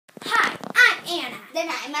Then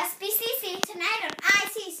I must be Cici. Tonight on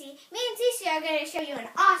iCc, me and Cici are going to show you an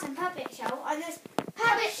awesome puppet show on this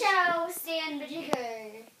puppet show stand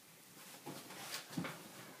majigger.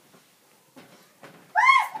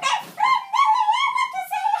 Where's my friend Nelly? I want to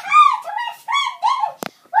say hi to my friend Nelly.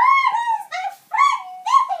 Where is my friend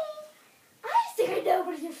Nelly? I think I know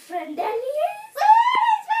where your friend Nelly is. Where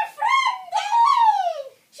is my friend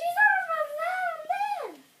Nelly? She's over around there.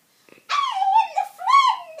 I am the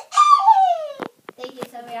friend Nelly. Thank you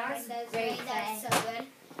so much. That's so good.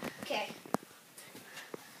 Okay.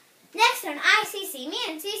 Next on iCc, me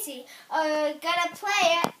and Cici are gonna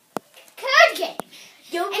play a card game.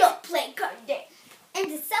 Don't play card game. And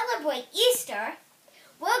to celebrate Easter,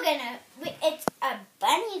 it's a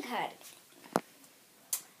bunny card.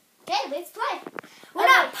 Okay, let's play. We're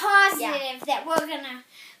not positive that we're gonna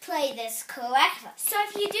play this correctly. So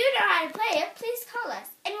if you do know how to play it, please call us,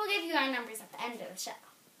 and we'll give you our numbers at the end of the show.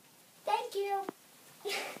 Thank you.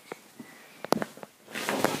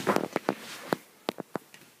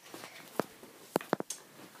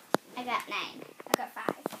 I got 9. I got 5. I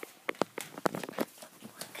got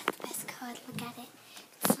the best card. Look at it.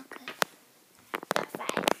 It's so good. I got 5.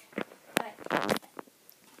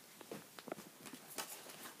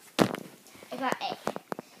 I got 8.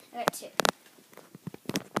 I got 2.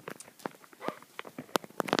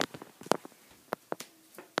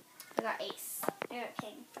 I got ace. I got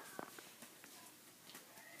king.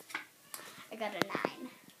 I got a 9.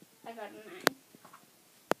 I got a 9.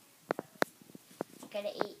 I got an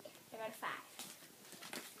 8. I got a 5.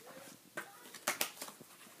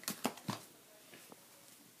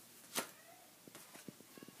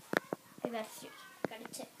 I got a 3. I got a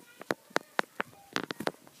 2.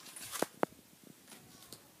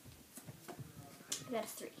 I got a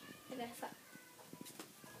 3. I got a 5.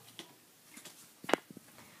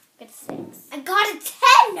 I got a 6. I got a 10!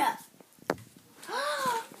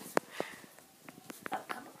 Oh,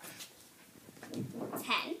 come on.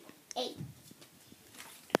 10. 8.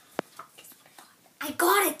 I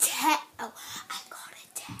got a 10. Oh, I got a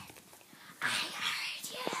 10. I heard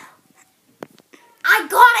you. I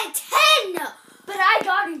got a 10, but I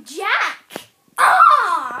got a jack.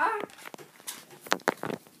 Ah!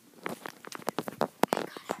 I got a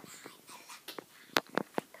 9, a lucky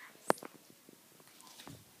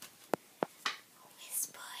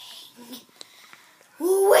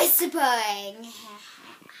 9. Whispering.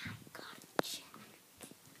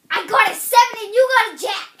 I got a 7 and you got a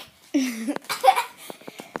jack.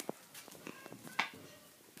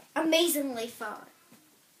 Amazingly fun.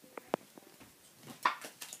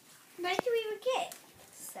 What did you even get?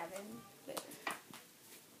 7. I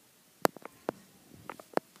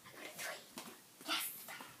got a 3. Yes.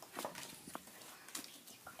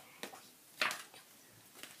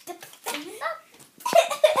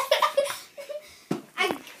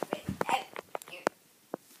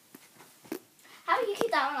 How do you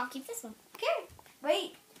keep that one? I'll keep this one. Okay.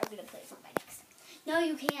 Wait. I'm gonna play it by next. No,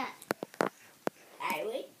 you can't. I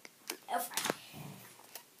wait. Oh, fine.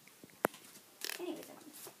 Anyways,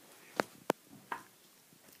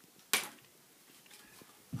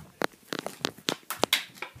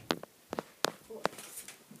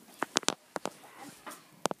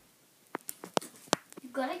 you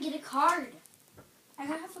gotta get a card. I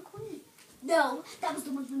gotta have a queen. No, that was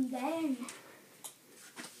the one from then.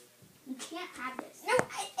 You can't have this. No,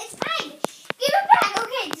 it's fine. Give it back.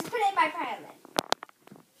 Okay, just put it in my pile then.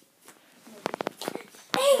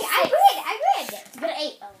 Hey, I win. But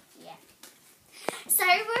 8. Oh, yeah.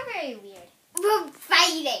 Sorry, we're very weird. We're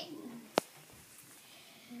fighting.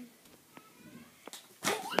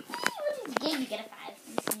 What did you get? You get a 5.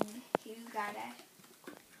 You got a...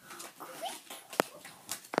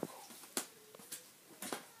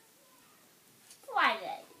 Why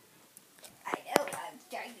did I know I'm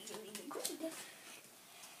trying to leave the queen.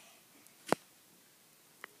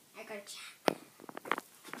 I got a jack.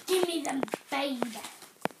 Give me them, babe.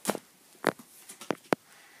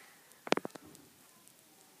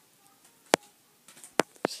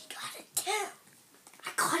 She got a 2. I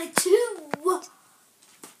got a 2.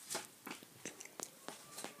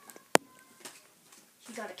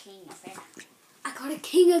 She got a king, my friend. I got a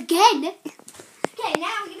king again. Okay,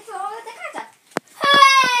 now I'm gonna throw all of the cards up.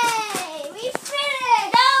 Hooray! We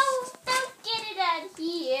finished! No, don't get it out of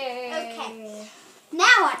here. Okay.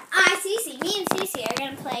 Now on iCc, me and Cici are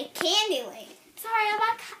going to play Candyland. Sorry,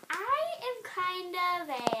 I am kind of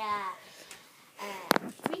a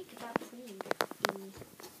freak about playing.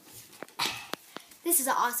 This is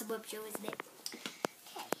an awesome whip show, isn't it?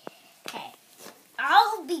 Okay.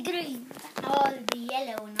 I'll be green. I'll be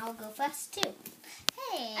yellow, and I'll go first, too.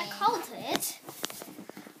 Hey. I called it.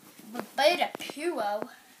 But a pillow.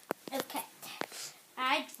 Okay.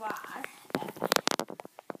 I draw.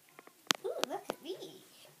 Ooh, look at me.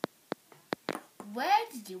 Where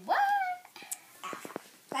did you what?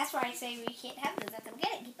 That's why I say we can't have this at the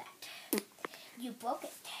beginning. But you broke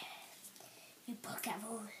it. You broke a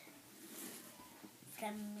rule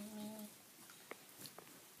from me.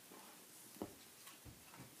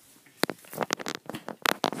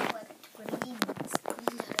 What it means good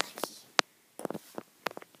luck.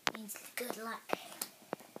 Means good luck.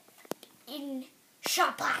 In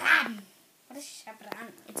Shaparan. What is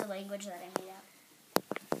Shaparan? It's a language that I made up.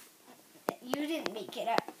 You didn't make it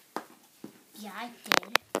up. Yeah, I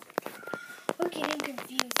did. We're getting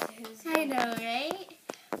confused. I know, right?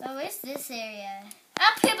 Oh, where's this area?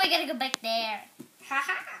 Oh, poop, I gotta go back there.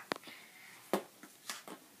 Haha.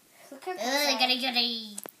 Look at Ugh, I gotta go to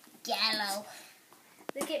yellow.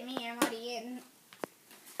 Look at me, I'm already in.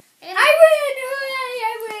 I I win! Hooray!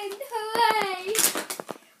 I win! Hooray!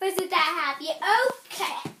 Wasn't that happy?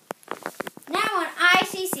 Okay. Now on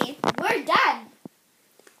iCc, we're done.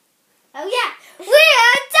 Oh yeah,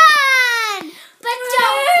 we're done!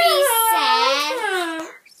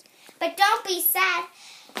 But don't be sad.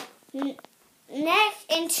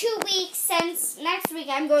 In 2 weeks, since next week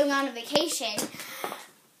I'm going on a vacation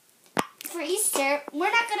for Easter,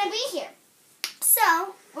 we're not going to be here.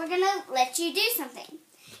 So, we're going to let you do something.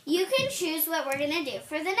 You can choose what we're going to do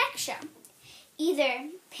for the next show. Either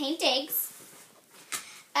paint eggs,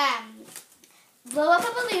 blow up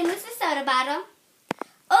a balloon with a soda bottle,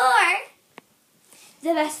 or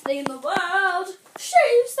the best thing in the world,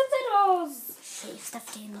 shave stuffed animals. Shave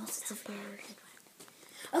stuffed animals, it's a very good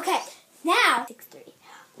one. Okay, now, 6-3.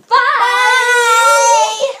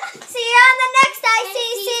 Bye! See you on the next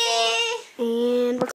iCc! And we're